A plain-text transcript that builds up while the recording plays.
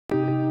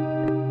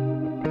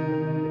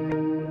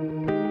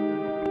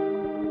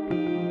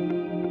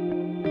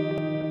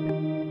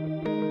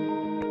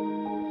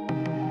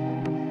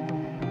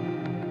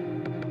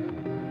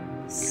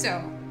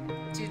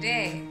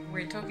today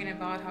we're talking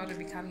about how to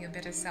become your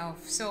better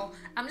self. So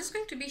I'm just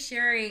going to be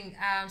sharing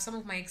some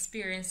of my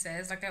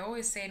experiences. Like I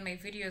always say in my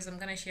videos, I'm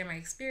going to share my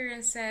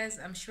experiences.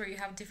 I'm sure you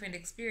have different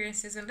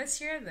experiences, and let's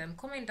share them.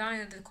 Comment down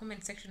in the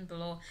comment section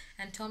below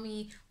and tell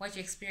me what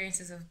your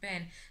experiences have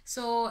been.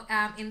 So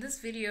in this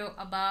video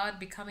about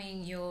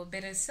becoming your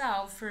better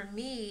self, for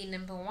me,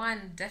 number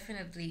one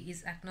definitely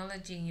is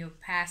acknowledging your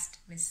past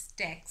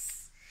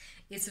mistakes.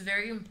 It's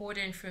very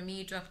important for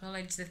me to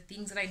acknowledge the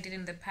things that I did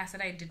in the past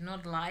that I did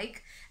not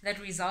like, that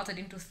resulted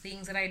into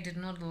things that I did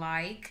not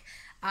like.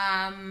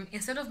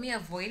 Instead of me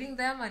avoiding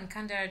them and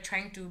kind of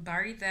trying to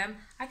bury them,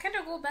 I kind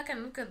of go back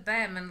and look at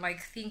them and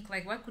like think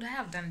like, what could I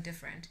have done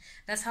different?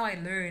 That's how I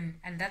learn,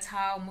 and that's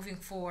how moving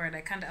forward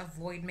I kind of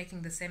avoid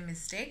making the same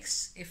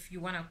mistakes, if you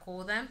want to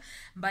call them.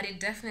 But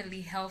it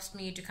definitely helps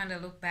me to kind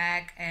of look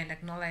back and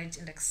acknowledge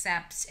and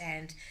accept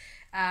and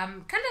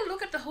kind of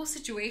look at the whole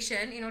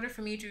situation in order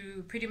for me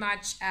to pretty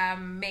much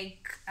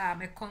make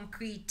a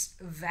concrete,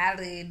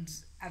 valid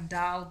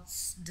adult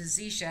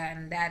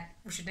decision that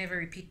we should never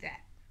repeat that.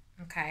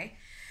 Okay.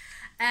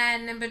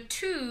 And number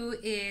two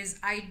is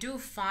I do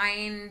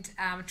find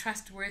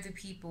trustworthy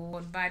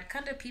people, but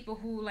kind of people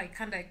who like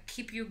kind of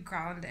keep you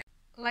grounded.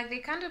 Like the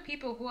kind of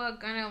people who are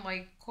gonna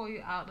like call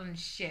you out on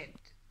shit.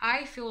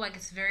 I feel like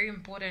it's very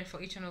important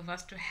for each one of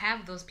us to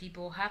have those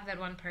people, have that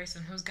one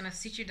person who's gonna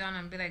sit you down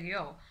and be like,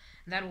 yo,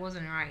 that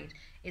wasn't right.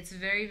 It's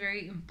very,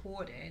 very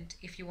important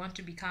if you want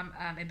to become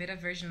a better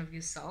version of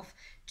yourself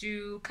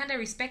to kind of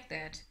respect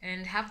that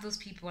and have those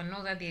people and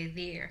know that they're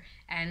there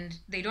and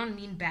they don't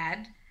mean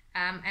bad.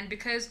 And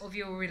because of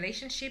your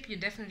relationship, you're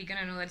definitely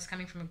gonna know that it's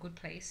coming from a good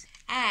place.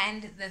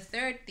 And the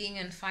third thing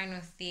and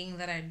final thing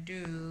that I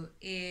do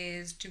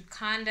is to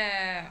kind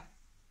of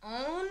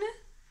own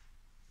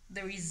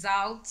the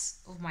results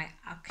of my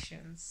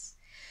actions.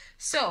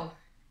 So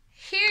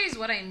here's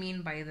what I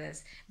mean by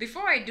this.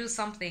 Before I do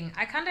something,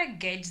 I kind of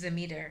gauge the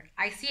meter.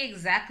 I see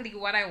exactly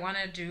what I want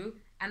to do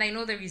and I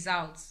know the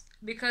results.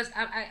 Because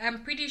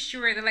I'm pretty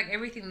sure that like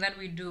everything that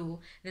we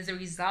do, there's a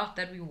result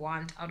that we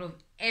want out of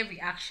every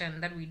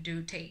action that we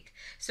do take.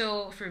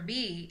 So for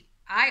me,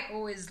 I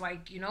always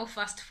like,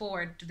 fast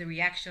forward to the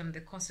reaction,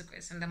 the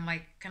consequence. And I'm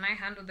like, can I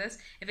handle this?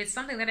 If it's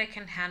something that I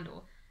can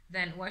handle,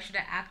 then why should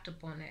I act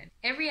upon it?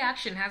 Every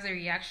action has a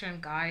reaction,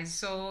 guys.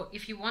 So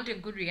if you want a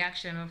good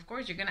reaction, of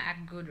course you're gonna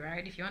act good,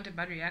 right? If you want a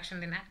bad reaction,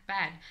 then act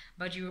bad.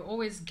 But you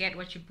always get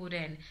what you put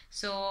in.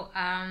 So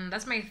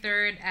that's my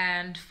third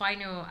and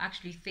final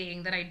actually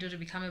thing that I do to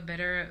become a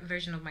better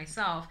version of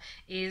myself,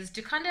 is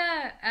to kind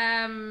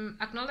of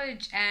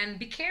acknowledge and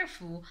be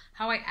careful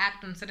how I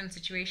act in certain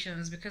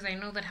situations, because I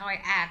know that how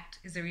I act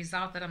is the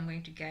result that I'm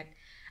going to get.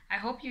 I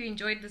hope you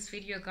enjoyed this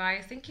video,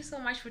 guys. Thank you so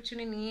much for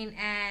tuning in,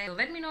 and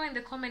let me know in the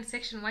comment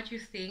section what you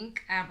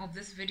think of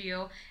this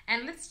video,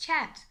 and let's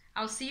chat.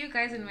 I'll see you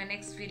guys in my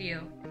next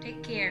video.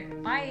 Take care.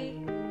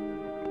 Bye.